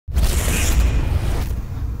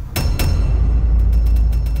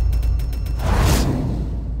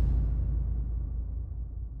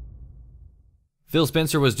Phil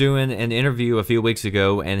Spencer was doing an interview a few weeks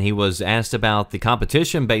ago, and he was asked about the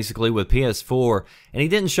competition basically with PS4, and he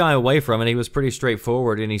didn't shy away from it. He was pretty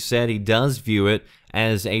straightforward, and he said he does view it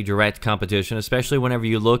as a direct competition, especially whenever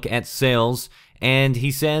you look at sales, and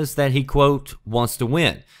he says that he, quote, wants to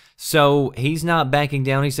win. So he's not backing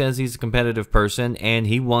down. He says he's a competitive person, and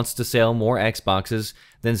he wants to sell more Xboxes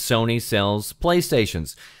than Sony sells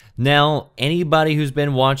PlayStations. Now, anybody who's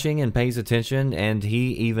been watching and pays attention, and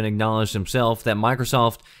he even acknowledged himself that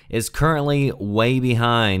Microsoft is currently way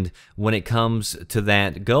behind when it comes to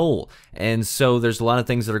that goal. And so there's a lot of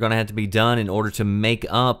things that are going to have to be done in order to make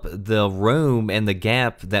up the room and the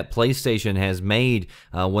gap that PlayStation has made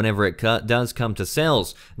whenever it does come to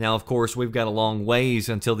sales. Now, of course, we've got a long ways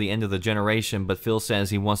until the end of the generation, but Phil says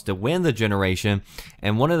he wants to win the generation.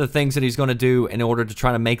 And one of the things that he's going to do in order to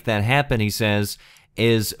try to make that happen, he says,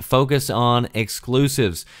 is focus on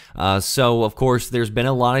exclusives. So, of course, there's been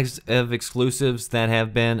a lot of exclusives that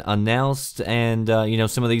have been announced, and, you know,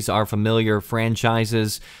 some of these are familiar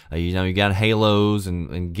franchises. You know, you got Halos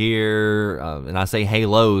and Gear, and I say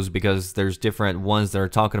Halos because there's different ones that are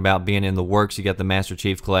talking about being in the works. You got the Master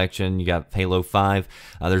Chief Collection, you got Halo 5.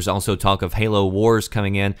 There's also talk of Halo Wars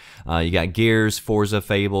coming in. You got Gears, Forza,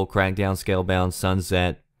 Fable, Crackdown, Scalebound,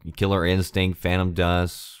 Sunset, Killer Instinct, Phantom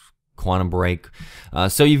Dust, Quantum Break.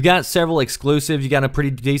 So you've got several exclusives. You got a pretty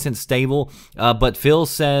decent stable, but Phil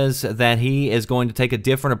says that he is going to take a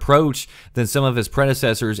different approach than some of his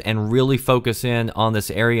predecessors and really focus in on this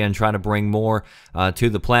area and try to bring more to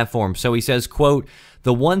the platform. So he says, quote,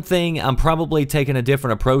 "The one thing I'm probably taking a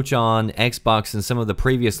different approach on Xbox than some of the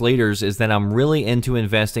previous leaders is that I'm really into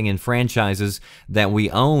investing in franchises that we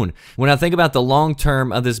own. When I think about the long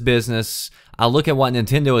term of this business, I look at what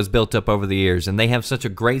Nintendo has built up over the years, and they have such a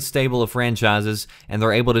great stable of franchises, and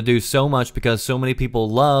they're able to do so much because so many people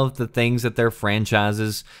love the things that their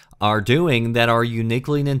franchises are doing that are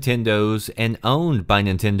uniquely Nintendo's and owned by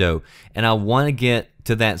Nintendo, and I want to get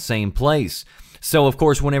to that same place." So, of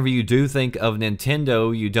course, whenever you do think of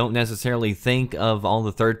Nintendo, you don't necessarily think of all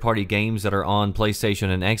the third-party games that are on PlayStation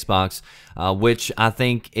and Xbox, which I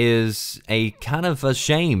think is a kind of a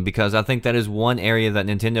shame, because I think that is one area that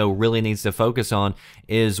Nintendo really needs to focus on,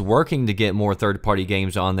 is working to get more third-party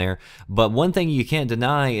games on there. But one thing you can't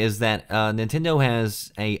deny is that Nintendo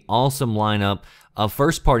has an awesome lineup of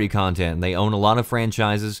first-party content. They own a lot of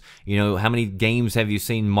franchises. You know, how many games have you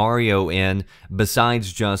seen Mario in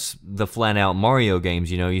besides just the flat-out Mario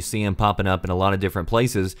games? You know, you see them popping up in a lot of different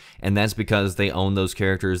places, and that's because they own those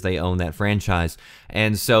characters, they own that franchise.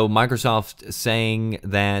 And so Microsoft saying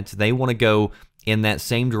that they want to go in that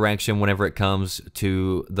same direction whenever it comes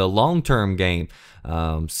to the long-term game.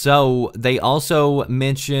 So they also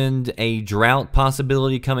mentioned a drought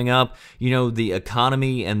possibility coming up. You know, the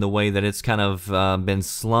economy and the way that it's kind of been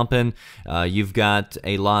slumping. You've got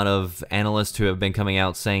a lot of analysts who have been coming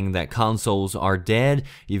out saying that consoles are dead.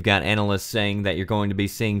 You've got analysts saying that you're going to be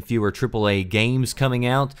seeing fewer AAA games coming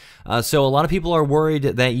out. So a lot of people are worried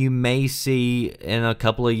that you may see in a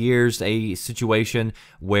couple of years a situation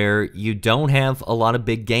where you don't have a lot of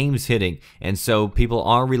big games hitting, and so people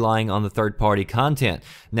are relying on the third-party content.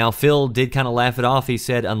 Now, Phil did kind of laugh it off. He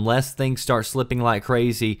said, unless things start slipping like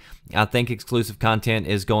crazy, I think exclusive content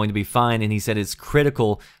is going to be fine, and he said it's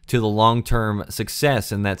critical to the long-term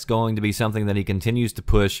success, and that's going to be something that he continues to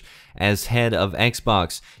push as head of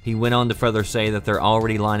Xbox. He went on to further say that they're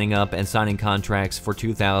already lining up and signing contracts for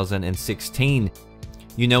 2016.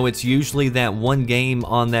 You know, it's usually that one game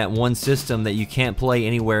on that one system that you can't play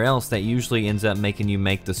anywhere else that usually ends up making you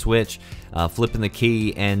make the switch, flipping the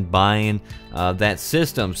key and buying that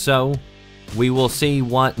system. So we will see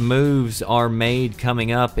what moves are made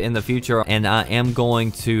coming up in the future, and I am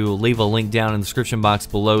going to leave a link down in the description box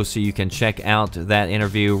below so you can check out that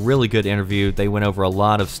interview. Really good interview. They went over a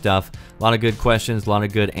lot of stuff, a lot of good questions, a lot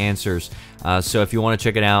of good answers. So if you want to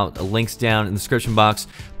check it out, links down in the description box.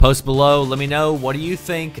 Post below. Let me know, what do you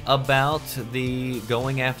think about the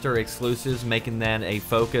going after exclusives, making that a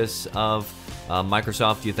focus of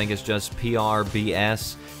Microsoft? Do you think it's just PR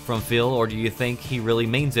BS from Phil, or do you think he really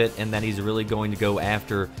means it and that he's really going to go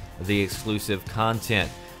after the exclusive content?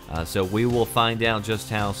 So we will find out just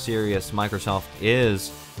how serious Microsoft is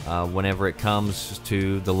whenever it comes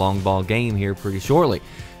to the long ball game here pretty shortly.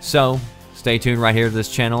 So stay tuned right here to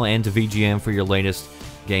this channel and to VGM for your latest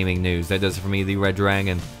gaming news. That does it for me, the Red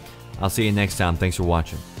Dragon. I'll see you next time. Thanks for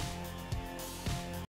watching.